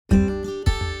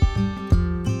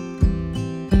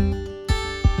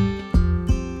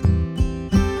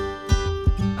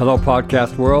Hello,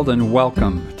 podcast world, and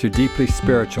welcome to Deeply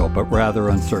Spiritual but Rather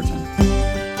Uncertain.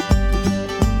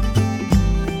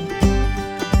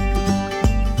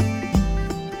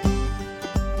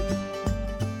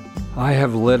 I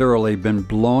have literally been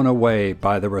blown away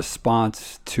by the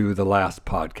response to the last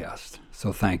podcast,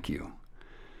 so thank you.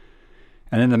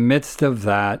 And in the midst of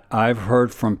that, I've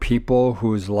heard from people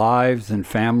whose lives and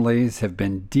families have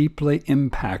been deeply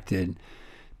impacted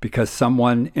because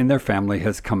someone in their family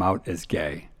has come out as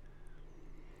gay.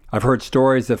 I've heard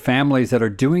stories of families that are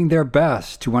doing their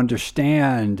best to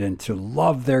understand and to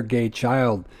love their gay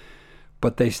child,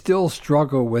 but they still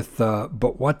struggle with the,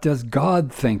 but what does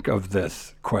God think of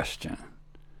this question?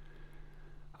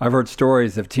 I've heard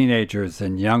stories of teenagers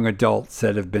and young adults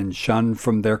that have been shunned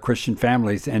from their Christian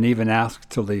families and even asked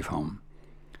to leave home.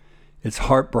 It's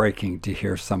heartbreaking to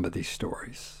hear some of these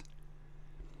stories.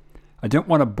 I don't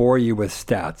want to bore you with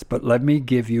stats, but let me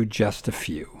give you just a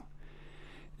few.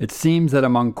 It seems that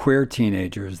among queer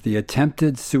teenagers, the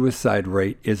attempted suicide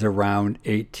rate is around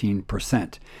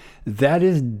 18%. That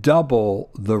is double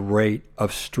the rate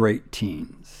of straight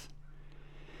teens.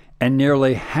 And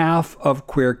nearly half of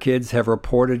queer kids have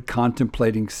reported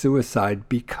contemplating suicide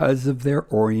because of their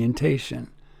orientation.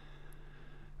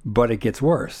 But it gets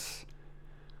worse.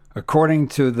 According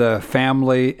to the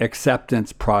Family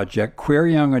Acceptance Project, queer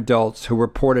young adults who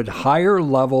reported higher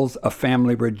levels of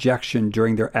family rejection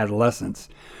during their adolescence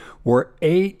were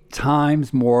 8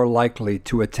 times more likely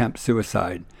to attempt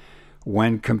suicide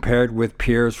when compared with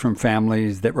peers from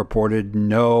families that reported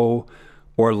no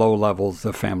or low levels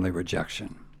of family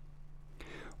rejection.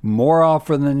 More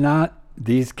often than not,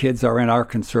 these kids are in our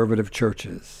conservative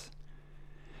churches.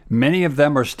 Many of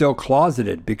them are still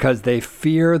closeted because they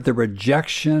fear the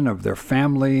rejection of their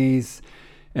families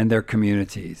and their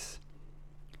communities.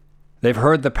 They've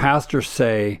heard the pastor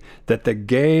say that the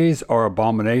gays are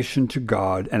abomination to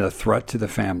God and a threat to the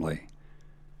family.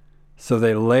 So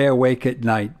they lay awake at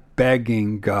night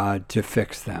begging God to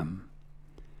fix them.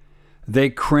 They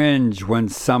cringe when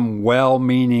some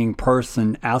well-meaning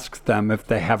person asks them if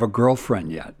they have a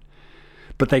girlfriend yet.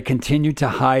 But they continue to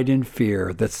hide in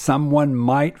fear that someone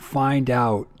might find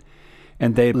out,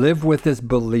 and they live with this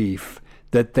belief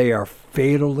that they are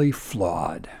fatally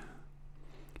flawed.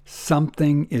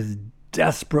 Something is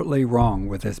desperately wrong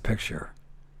with this picture.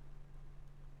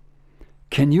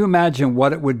 Can you imagine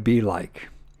what it would be like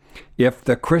if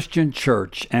the Christian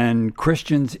church and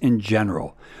Christians in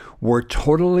general were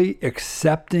totally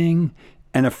accepting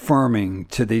and affirming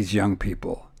to these young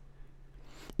people?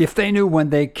 If they knew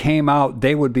when they came out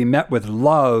they would be met with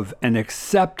love and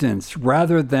acceptance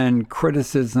rather than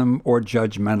criticism or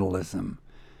judgmentalism.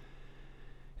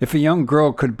 If a young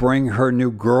girl could bring her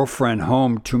new girlfriend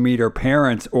home to meet her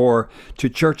parents or to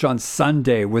church on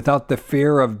Sunday without the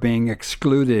fear of being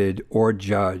excluded or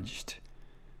judged.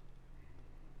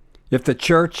 If the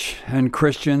church and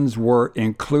Christians were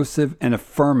inclusive and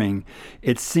affirming,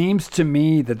 it seems to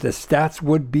me that the stats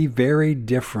would be very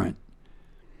different.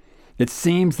 It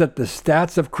seems that the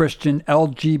stats of Christian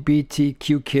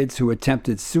LGBTQ kids who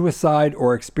attempted suicide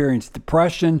or experienced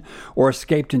depression or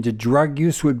escaped into drug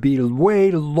use would be way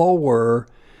lower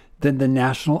than the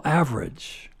national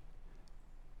average.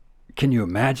 Can you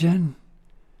imagine?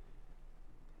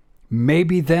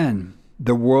 Maybe then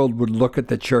the world would look at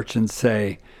the church and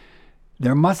say,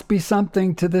 there must be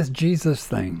something to this Jesus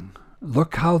thing.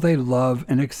 Look how they love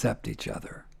and accept each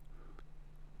other.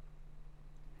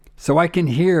 So I can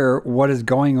hear what is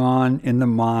going on in the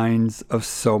minds of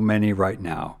so many right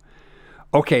now.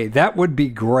 Okay, that would be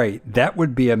great. That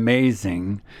would be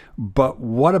amazing. But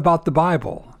what about the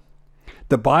Bible?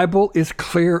 The Bible is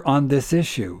clear on this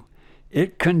issue.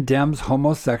 It condemns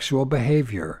homosexual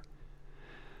behavior.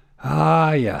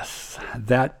 Ah, yes,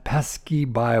 that pesky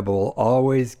Bible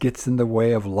always gets in the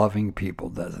way of loving people,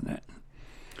 doesn't it?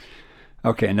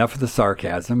 Okay, enough of the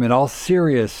sarcasm. In all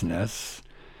seriousness,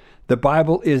 the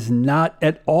Bible is not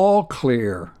at all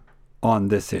clear on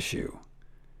this issue.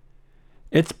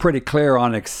 It's pretty clear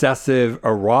on excessive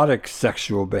erotic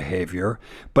sexual behavior,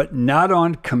 but not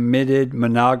on committed,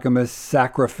 monogamous,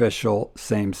 sacrificial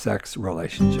same-sex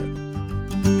relationship.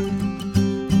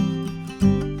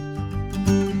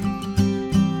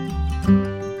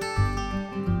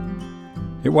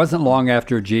 It wasn't long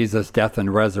after Jesus' death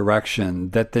and resurrection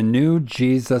that the new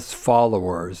Jesus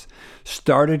followers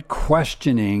started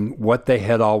questioning what they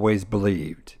had always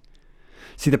believed.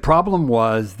 See, the problem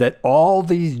was that all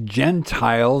these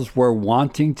Gentiles were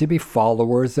wanting to be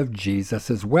followers of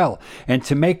Jesus as well. And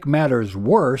to make matters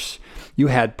worse, you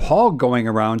had Paul going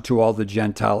around to all the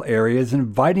Gentile areas,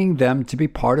 inviting them to be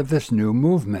part of this new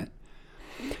movement.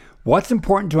 What's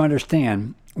important to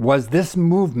understand was this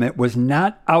movement was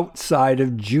not outside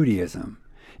of Judaism.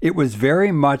 It was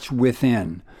very much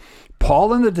within.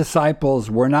 Paul and the disciples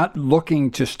were not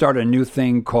looking to start a new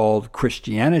thing called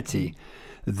Christianity.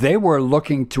 They were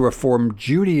looking to reform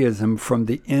Judaism from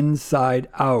the inside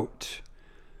out.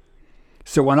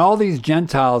 So when all these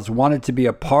Gentiles wanted to be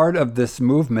a part of this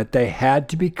movement, they had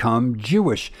to become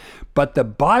Jewish. But the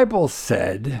Bible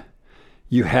said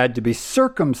you had to be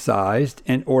circumcised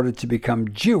in order to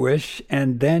become Jewish,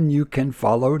 and then you can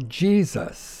follow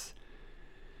Jesus.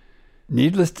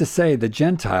 Needless to say, the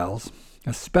Gentiles,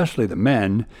 especially the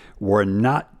men, were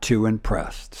not too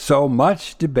impressed. So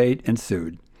much debate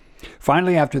ensued.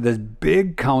 Finally, after this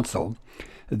big council,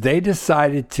 they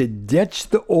decided to ditch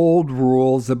the old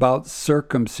rules about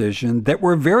circumcision that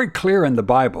were very clear in the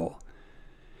Bible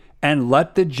and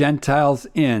let the Gentiles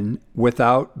in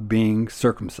without being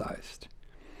circumcised.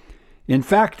 In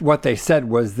fact, what they said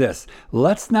was this: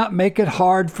 let's not make it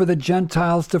hard for the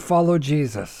Gentiles to follow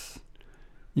Jesus.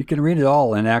 You can read it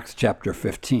all in Acts chapter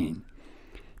 15.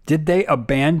 Did they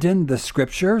abandon the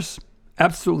scriptures?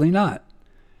 Absolutely not.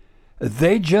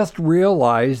 They just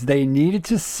realized they needed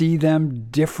to see them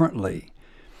differently.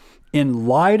 In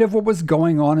light of what was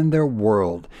going on in their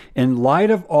world, in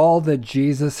light of all that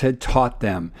Jesus had taught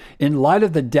them, in light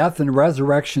of the death and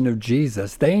resurrection of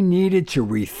Jesus, they needed to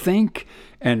rethink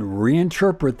and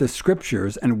reinterpret the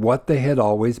scriptures and what they had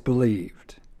always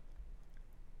believed.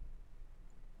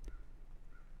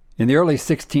 In the early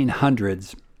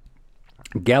 1600s,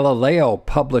 Galileo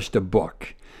published a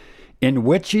book in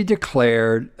which he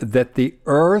declared that the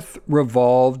earth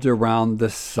revolved around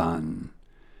the sun.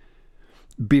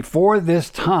 Before this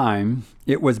time,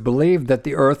 it was believed that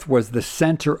the earth was the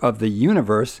center of the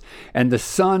universe and the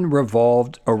sun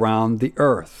revolved around the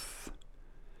earth.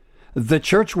 The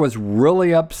church was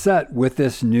really upset with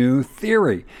this new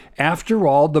theory. After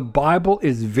all, the Bible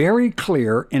is very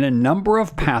clear in a number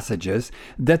of passages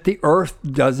that the earth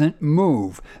doesn't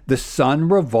move. The sun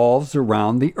revolves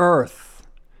around the earth.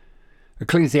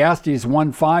 Ecclesiastes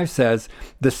 1:5 says,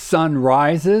 "The sun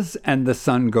rises and the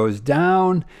sun goes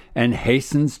down and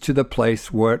hastens to the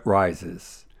place where it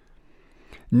rises."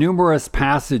 Numerous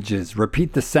passages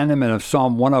repeat the sentiment of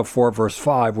Psalm 104 verse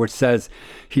 5, which says,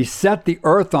 "He set the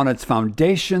earth on its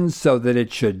foundations so that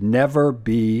it should never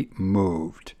be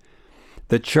moved."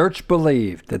 The church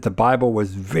believed that the Bible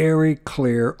was very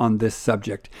clear on this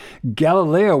subject.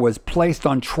 Galileo was placed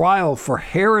on trial for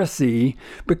heresy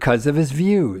because of his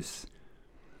views.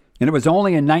 And it was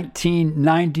only in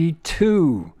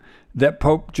 1992 that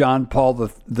Pope John Paul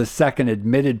II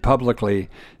admitted publicly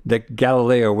that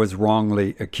Galileo was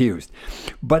wrongly accused.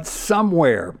 But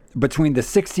somewhere between the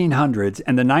 1600s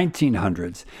and the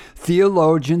 1900s,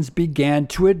 theologians began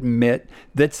to admit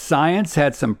that science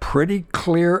had some pretty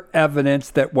clear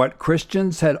evidence that what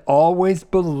Christians had always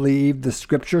believed the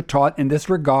scripture taught in this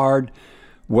regard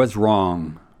was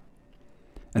wrong.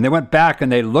 And they went back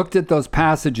and they looked at those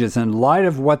passages in light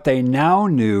of what they now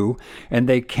knew, and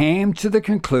they came to the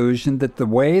conclusion that the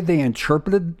way they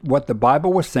interpreted what the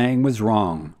Bible was saying was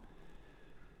wrong.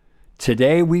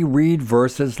 Today we read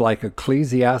verses like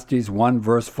Ecclesiastes 1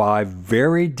 verse 5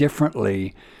 very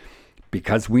differently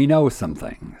because we know some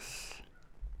things.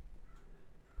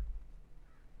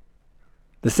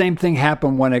 The same thing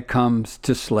happened when it comes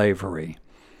to slavery.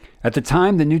 At the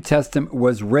time the New Testament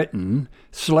was written,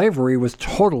 slavery was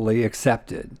totally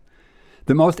accepted.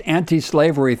 The most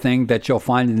anti-slavery thing that you'll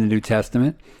find in the New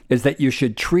Testament is that you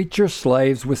should treat your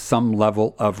slaves with some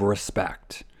level of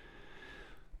respect.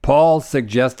 Paul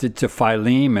suggested to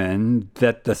Philemon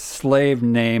that the slave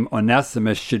named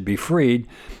Onesimus should be freed,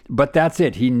 but that's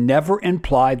it. He never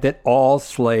implied that all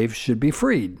slaves should be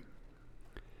freed.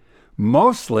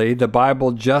 Mostly, the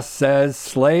Bible just says,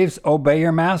 slaves, obey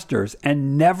your masters,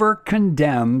 and never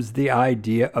condemns the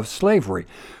idea of slavery.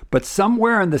 But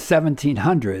somewhere in the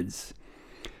 1700s,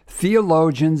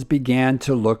 theologians began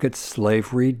to look at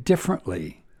slavery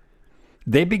differently.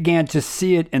 They began to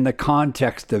see it in the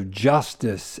context of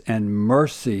justice and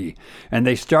mercy, and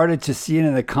they started to see it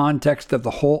in the context of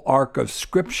the whole arc of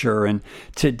Scripture. And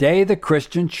today, the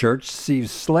Christian church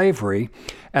sees slavery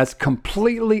as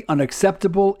completely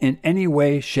unacceptable in any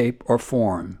way, shape, or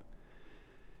form.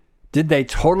 Did they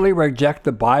totally reject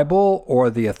the Bible or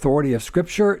the authority of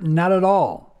Scripture? Not at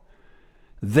all.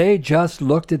 They just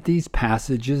looked at these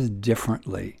passages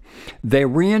differently. They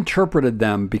reinterpreted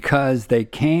them because they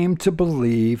came to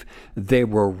believe they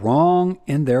were wrong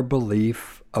in their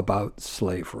belief about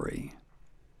slavery.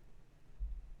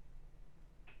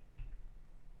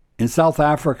 In South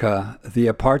Africa, the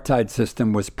apartheid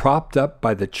system was propped up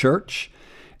by the church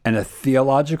and a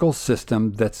theological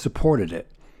system that supported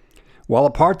it. While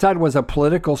apartheid was a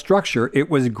political structure, it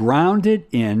was grounded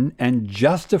in and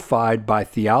justified by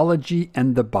theology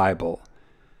and the Bible.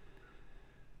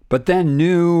 But then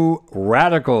new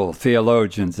radical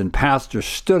theologians and pastors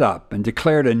stood up and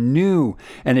declared a new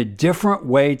and a different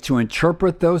way to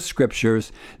interpret those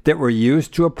scriptures that were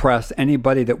used to oppress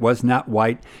anybody that was not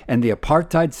white, and the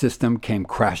apartheid system came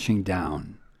crashing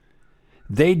down.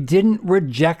 They didn't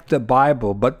reject the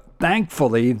Bible, but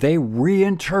thankfully they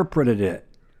reinterpreted it.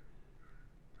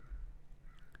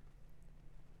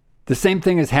 The same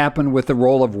thing has happened with the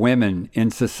role of women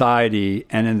in society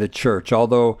and in the church,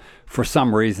 although for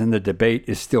some reason the debate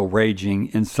is still raging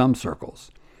in some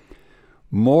circles.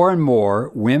 More and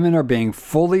more, women are being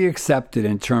fully accepted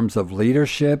in terms of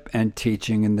leadership and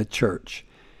teaching in the church.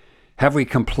 Have we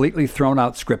completely thrown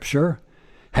out Scripture?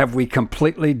 Have we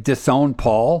completely disowned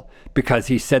Paul because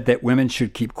he said that women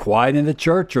should keep quiet in the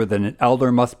church, or that an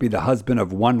elder must be the husband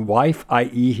of one wife,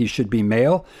 i.e., he should be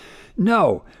male?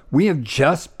 No, we have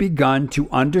just begun to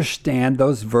understand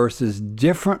those verses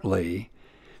differently,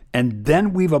 and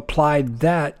then we've applied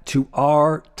that to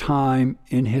our time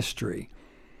in history.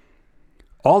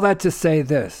 All that to say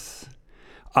this,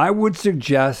 I would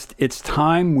suggest it's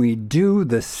time we do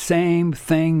the same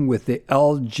thing with the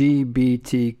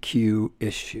LGBTQ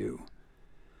issue.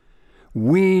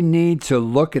 We need to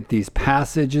look at these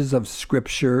passages of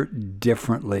Scripture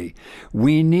differently.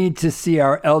 We need to see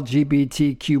our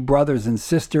LGBTQ brothers and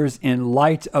sisters in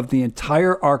light of the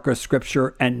entire arc of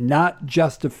Scripture and not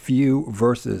just a few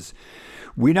verses.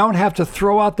 We don't have to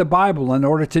throw out the Bible in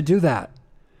order to do that.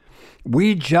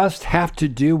 We just have to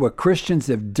do what Christians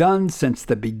have done since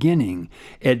the beginning: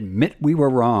 admit we were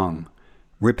wrong,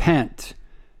 repent,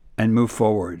 and move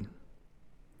forward.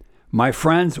 My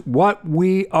friends, what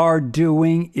we are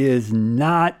doing is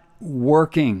not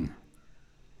working.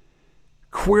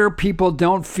 Queer people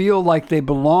don't feel like they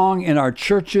belong in our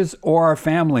churches or our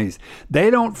families. They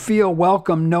don't feel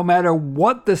welcome no matter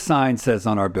what the sign says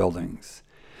on our buildings.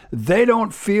 They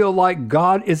don't feel like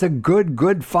God is a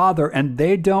good father, and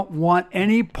they don't want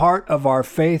any part of our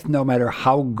faith no matter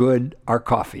how good our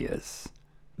coffee is.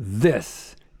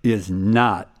 This is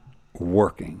not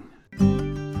working.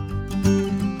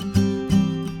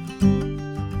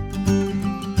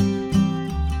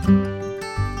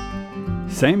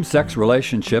 Same-sex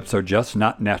relationships are just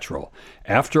not natural.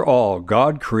 After all,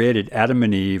 God created Adam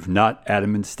and Eve, not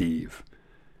Adam and Steve.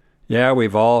 Yeah,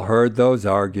 we've all heard those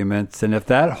arguments, and if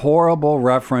that horrible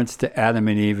reference to Adam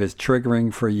and Eve is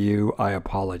triggering for you, I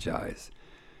apologize.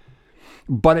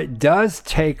 But it does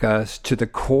take us to the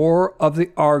core of the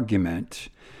argument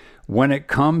when it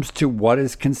comes to what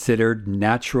is considered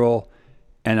natural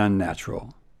and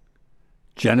unnatural.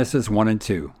 Genesis 1 and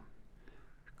 2,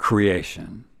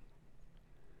 creation.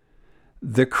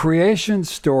 The creation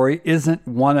story isn't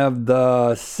one of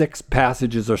the 6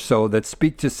 passages or so that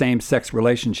speak to same-sex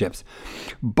relationships,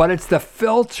 but it's the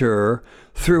filter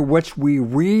through which we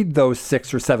read those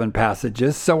 6 or 7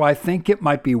 passages, so I think it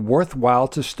might be worthwhile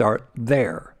to start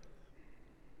there.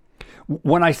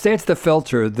 When I say it's the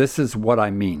filter, this is what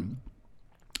I mean.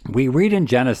 We read in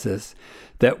Genesis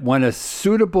that when a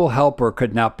suitable helper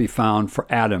could not be found for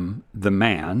Adam, the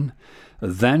man,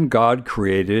 then God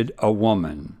created a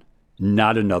woman,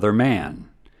 not another man.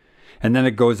 And then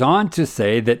it goes on to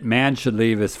say that man should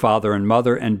leave his father and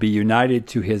mother and be united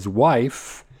to his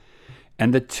wife,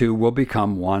 and the two will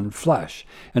become one flesh.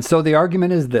 And so the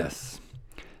argument is this.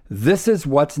 This is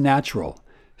what's natural: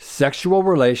 sexual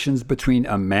relations between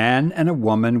a man and a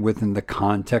woman within the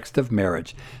context of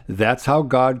marriage. That's how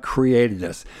God created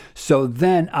us. So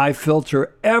then I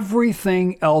filter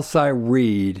everything else I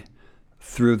read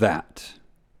through that.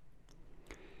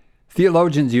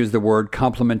 Theologians use the word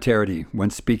complementarity when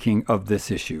speaking of this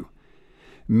issue.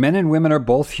 Men and women are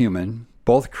both human,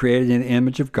 both created in the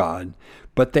image of God,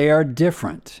 but they are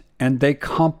different and they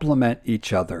complement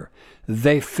each other.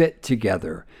 They fit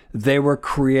together. They were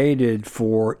created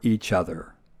for each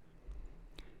other.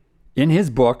 In his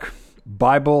book,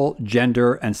 Bible,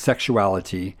 Gender, and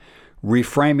Sexuality,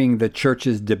 Reframing the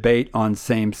Church's Debate on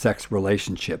Same-Sex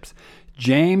Relationships,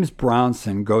 James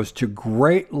Brownson goes to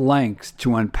great lengths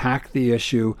to unpack the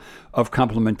issue of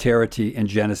complementarity in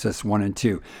Genesis 1 and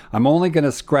 2. I'm only going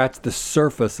to scratch the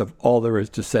surface of all there is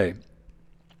to say.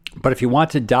 But if you want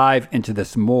to dive into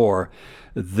this more,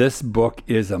 this book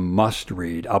is a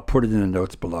must-read. I'll put it in the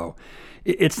notes below.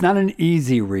 It's not an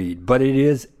easy read, but it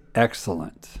is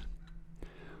excellent.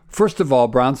 First of all,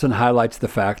 Brownson highlights the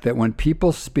fact that when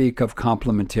people speak of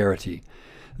complementarity,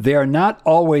 they are not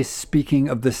always speaking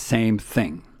of the same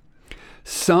thing.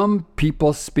 Some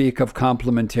people speak of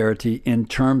complementarity in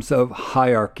terms of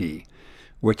hierarchy,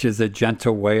 which is a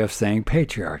gentle way of saying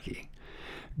patriarchy.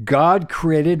 God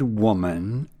created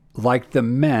woman like the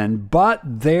men, but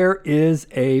there is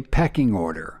a pecking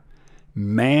order: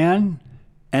 man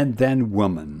and then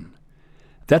woman.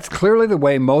 That's clearly the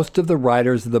way most of the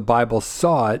writers of the Bible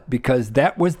saw it, because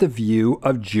that was the view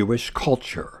of Jewish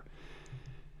culture.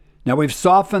 Now, we've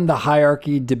softened the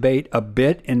hierarchy debate a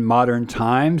bit in modern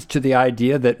times to the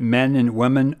idea that men and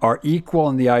women are equal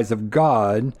in the eyes of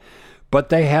God, but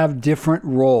they have different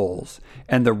roles.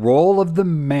 And the role of the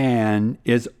man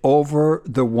is over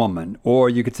the woman, or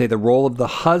you could say the role of the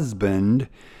husband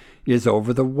is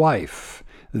over the wife.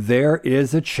 There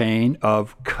is a chain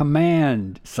of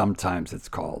command, sometimes it's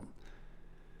called.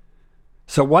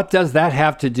 So what does that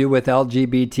have to do with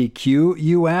LGBTQ,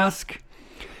 you ask?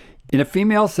 In a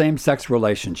female same-sex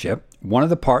relationship, one of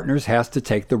the partners has to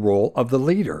take the role of the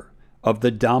leader, of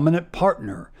the dominant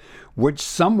partner, which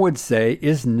some would say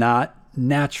is not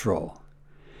natural.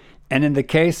 And in the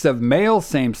case of male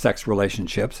same-sex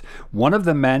relationships, one of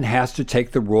the men has to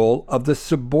take the role of the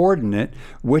subordinate,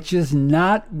 which is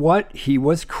not what he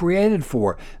was created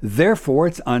for. Therefore,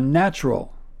 it's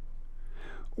unnatural.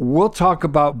 We'll talk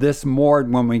about this more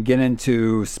when we get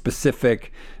into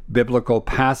specific biblical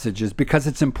passages, because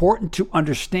it's important to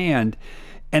understand,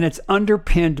 and it's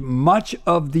underpinned much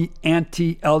of the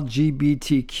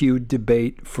anti-LGBTQ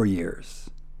debate for years.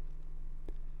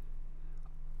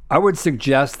 I would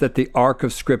suggest that the arc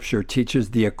of Scripture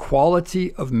teaches the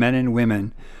equality of men and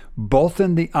women, both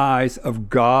in the eyes of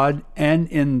God and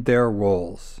in their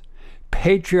roles.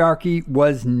 Patriarchy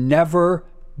was never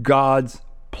God's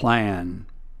plan.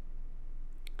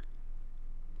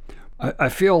 I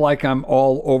feel like I'm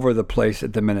all over the place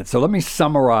at the minute, so let me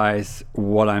summarize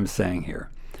what I'm saying here.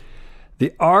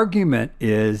 The argument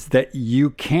is that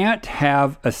you can't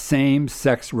have a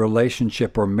same-sex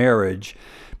relationship or marriage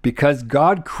because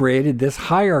God created this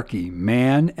hierarchy,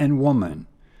 man and woman.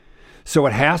 So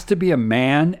it has to be a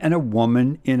man and a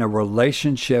woman in a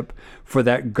relationship for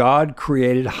that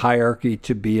God-created hierarchy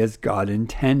to be as God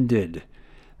intended.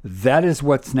 That is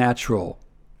what's natural,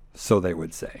 so they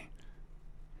would say.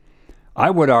 I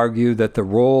would argue that the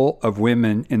role of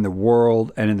women in the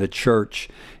world and in the church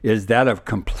is that of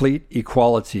complete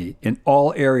equality in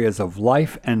all areas of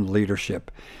life and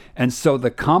leadership. And so the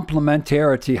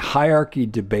complementarity hierarchy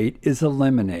debate is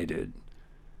eliminated.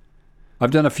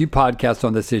 I've done a few podcasts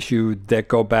on this issue that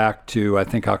go back to, I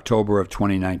think, October of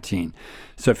 2019.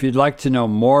 So if you'd like to know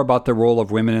more about the role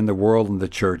of women in the world and the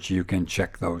church, you can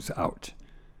check those out.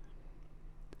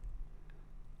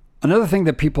 Another thing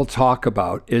that people talk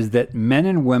about is that men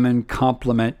and women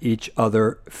complement each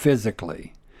other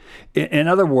physically. In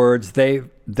other words, they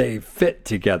fit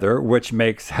together, which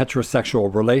makes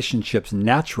heterosexual relationships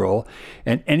natural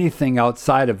and anything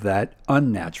outside of that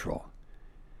unnatural.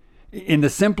 In the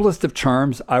simplest of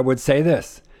terms, I would say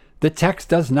this: the text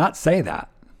does not say that.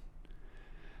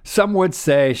 Some would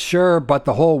say, sure, but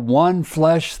the whole one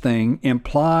flesh thing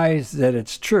implies that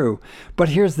it's true. But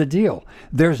here's the deal.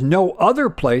 There's no other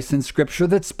place in Scripture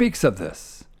that speaks of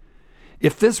this.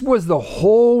 If this was the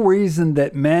whole reason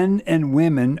that men and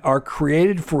women are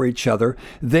created for each other,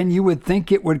 then you would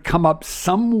think it would come up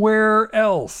somewhere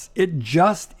else. It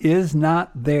just is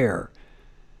not there.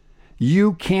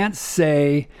 You can't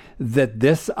say that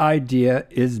this idea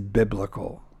is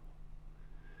biblical.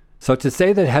 So to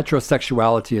say that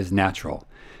heterosexuality is natural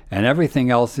and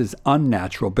everything else is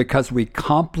unnatural because we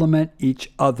complement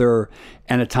each other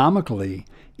anatomically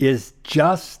is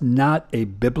just not a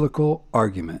biblical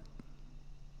argument.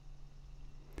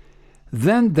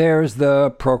 Then there's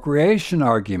the procreation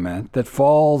argument that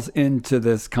falls into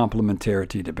this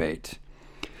complementarity debate.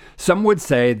 Some would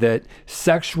say that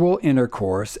sexual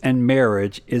intercourse and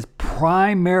marriage is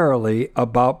primarily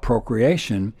about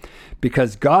procreation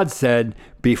because God said,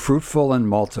 "Be fruitful and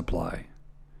multiply."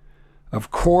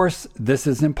 Of course, this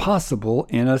is impossible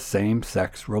in a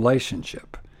same-sex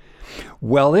relationship.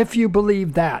 Well, if you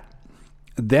believe that,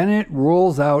 then it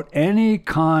rules out any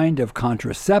kind of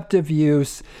contraceptive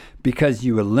use because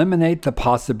you eliminate the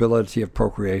possibility of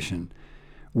procreation,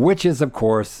 which is, of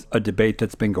course, a debate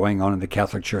that's been going on in the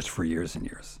Catholic Church for years and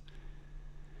years.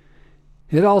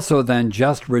 It also then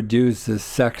just reduces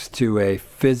sex to a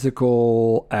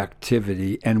physical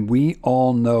activity, and we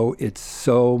all know it's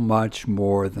so much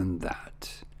more than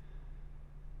that.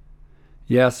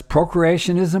 Yes,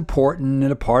 procreation is important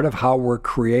and a part of how we're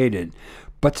created,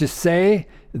 but to say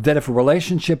that if a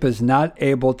relationship is not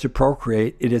able to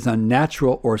procreate, it is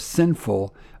unnatural or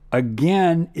sinful,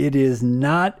 again, it is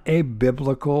not a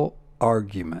biblical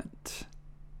argument.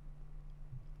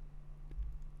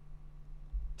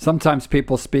 Sometimes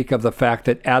people speak of the fact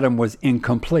that Adam was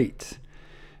incomplete.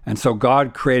 And so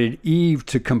God created Eve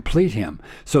to complete him.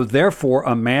 So therefore,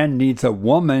 a man needs a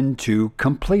woman to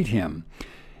complete him.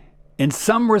 In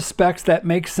some respects, that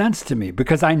makes sense to me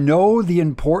because I know the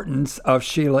importance of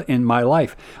Sheila in my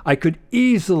life. I could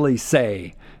easily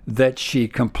say that she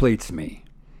completes me.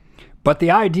 But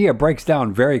the idea breaks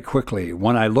down very quickly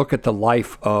when I look at the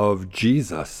life of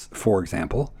Jesus, for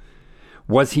example.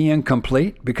 Was he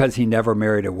incomplete because he never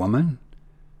married a woman?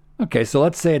 Okay, so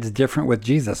let's say it's different with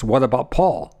Jesus. What about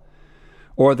Paul?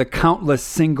 Or the countless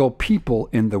single people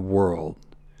in the world?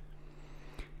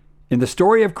 In the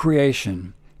story of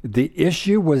creation, the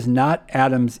issue was not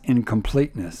Adam's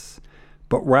incompleteness,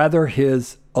 but rather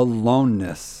his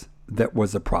aloneness that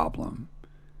was a problem.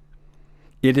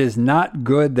 It is not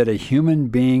good that a human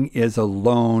being is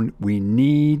alone. We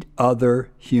need other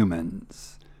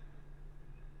humans.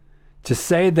 To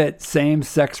say that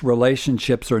same-sex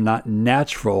relationships are not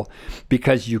natural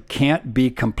because you can't be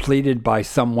completed by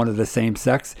someone of the same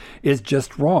sex is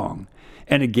just wrong.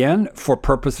 And again, for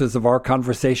purposes of our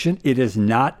conversation, it is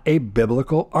not a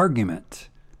biblical argument.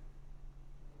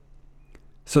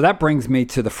 So that brings me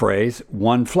to the phrase,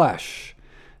 one flesh,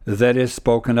 that is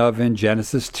spoken of in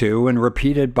Genesis 2 and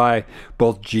repeated by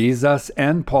both Jesus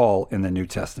and Paul in the New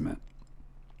Testament.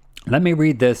 Let me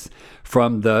read this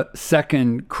from the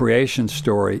second creation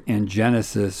story in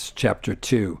Genesis chapter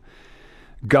 2.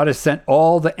 God has sent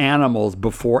all the animals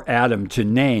before Adam to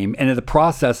name, and in the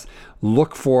process,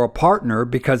 look for a partner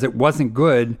because it wasn't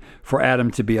good for Adam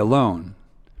to be alone.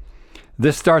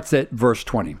 This starts at verse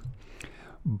 20.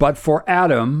 But for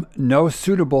Adam, no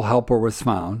suitable helper was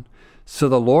found. So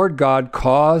the Lord God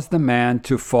caused the man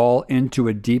to fall into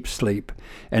a deep sleep,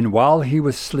 and while he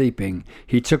was sleeping,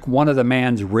 he took one of the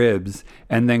man's ribs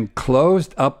and then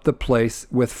closed up the place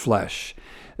with flesh.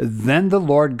 Then the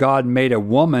Lord God made a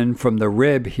woman from the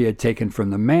rib he had taken from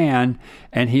the man,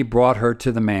 and he brought her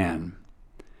to the man.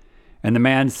 And the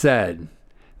man said,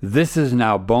 "This is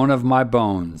now bone of my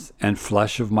bones and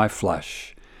flesh of my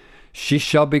flesh. She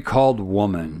shall be called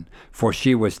woman, for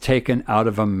she was taken out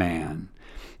of a man.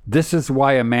 This is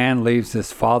why a man leaves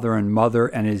his father and mother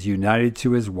and is united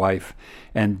to his wife,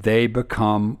 and they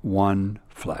become one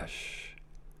flesh."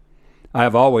 I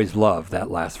have always loved that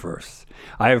last verse.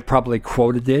 I have probably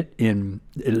quoted it in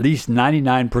at least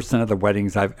 99% of the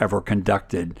weddings I've ever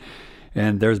conducted,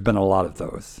 and there's been a lot of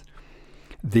those.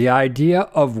 The idea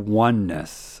of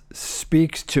oneness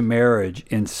speaks to marriage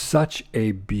in such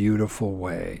a beautiful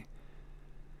way.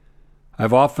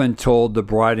 I've often told the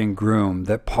bride and groom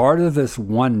that part of this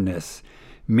oneness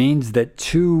means that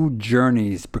two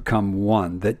journeys become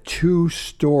one, that two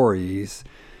stories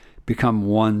become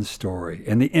one story.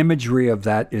 And the imagery of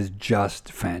that is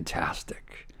just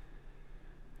fantastic.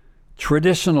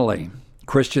 Traditionally,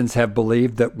 Christians have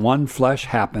believed that one flesh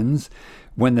happens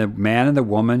when the man and the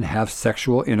woman have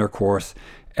sexual intercourse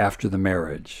after the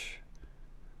marriage.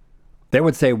 They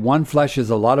would say one flesh is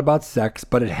a lot about sex,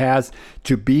 but it has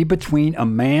to be between a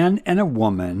man and a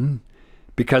woman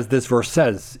because this verse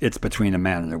says it's between a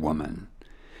man and a woman.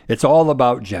 It's all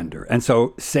about gender. And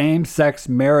so same-sex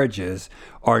marriages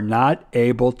are not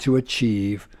able to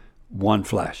achieve one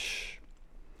flesh.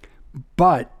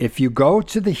 But if you go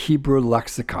to the Hebrew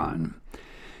lexicon,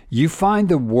 you find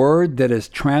the word that is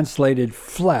translated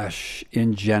flesh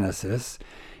in Genesis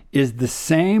is the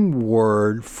same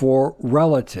word for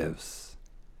relatives.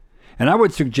 And I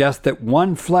would suggest that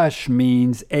one flesh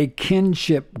means a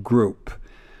kinship group,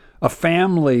 a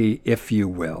family, if you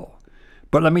will.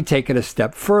 But let me take it a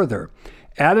step further.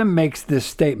 Adam makes this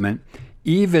statement,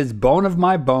 "Eve is bone of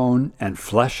my bone and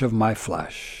flesh of my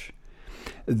flesh."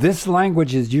 This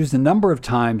language is used a number of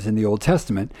times in the Old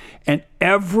Testament, and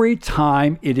every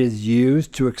time it is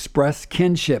used to express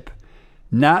kinship,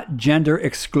 not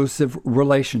gender-exclusive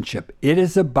relationship. It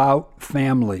is about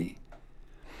family.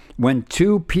 When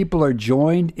two people are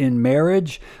joined in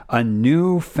marriage, a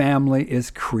new family is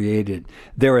created.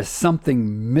 There is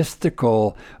something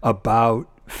mystical about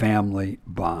family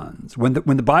bonds. When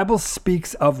the Bible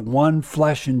speaks of one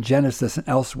flesh in Genesis and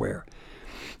elsewhere,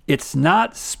 it's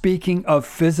not speaking of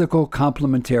physical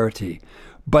complementarity,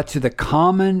 but to the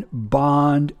common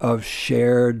bond of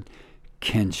shared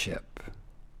kinship.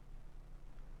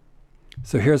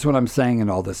 So here's what I'm saying in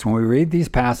all this. When we read these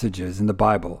passages in the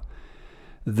Bible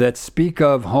that speak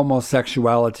of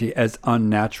homosexuality as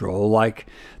unnatural, like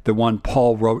the one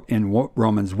Paul wrote in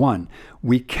Romans 1,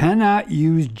 we cannot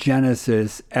use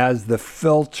Genesis as the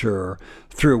filter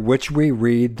through which we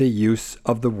read the use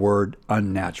of the word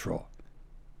unnatural.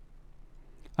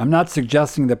 I'm not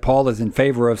suggesting that Paul is in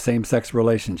favor of same-sex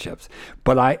relationships,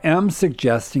 but I am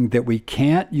suggesting that we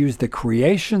can't use the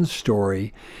creation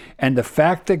story and the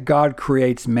fact that God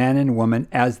creates man and woman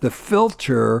as the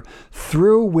filter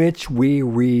through which we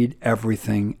read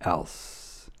everything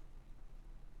else.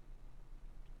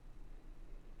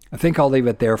 I think I'll leave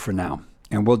it there for now,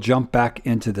 and we'll jump back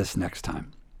into this next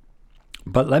time.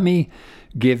 But let me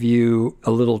give you a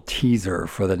little teaser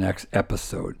for the next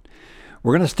episode.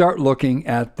 We're going to start looking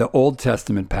at the Old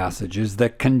Testament passages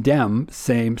that condemn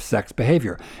same-sex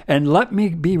behavior. And let me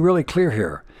be really clear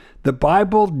here. The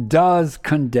Bible does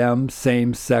condemn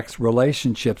same-sex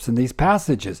relationships in these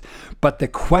passages. But the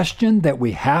question that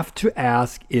we have to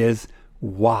ask is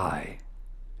why?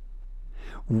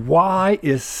 Why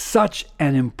is such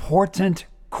an important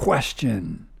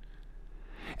question?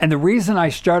 And the reason I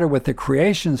started with the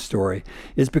creation story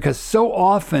is because so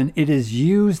often it is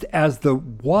used as the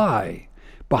why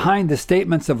behind the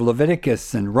statements of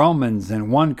Leviticus and Romans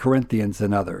and 1 Corinthians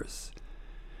and others.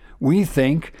 We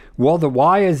think, well, the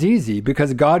why is easy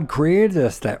because God created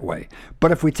us that way.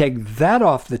 But if we take that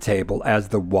off the table as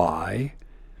the why,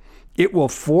 it will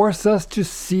force us to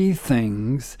see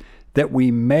things that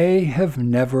we may have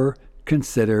never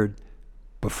considered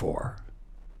before.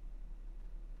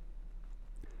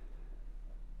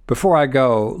 Before I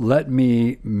go, let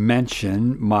me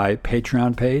mention my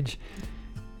Patreon page.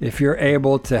 If you're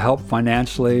able to help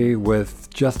financially with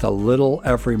just a little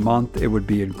every month, it would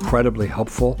be incredibly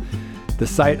helpful. The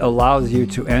site allows you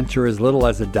to enter as little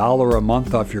as $1 a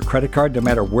month off your credit card, no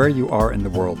matter where you are in the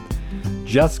world.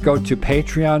 Just go to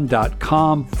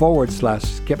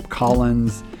patreon.com/Skip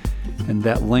Collins, and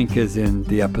that link is in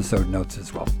the episode notes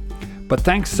as well. But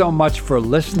thanks so much for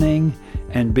listening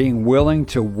and being willing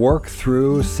to work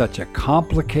through such a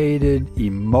complicated,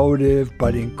 emotive,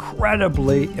 but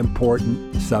incredibly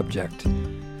important subject.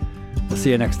 We'll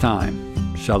see you next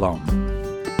time. Shalom.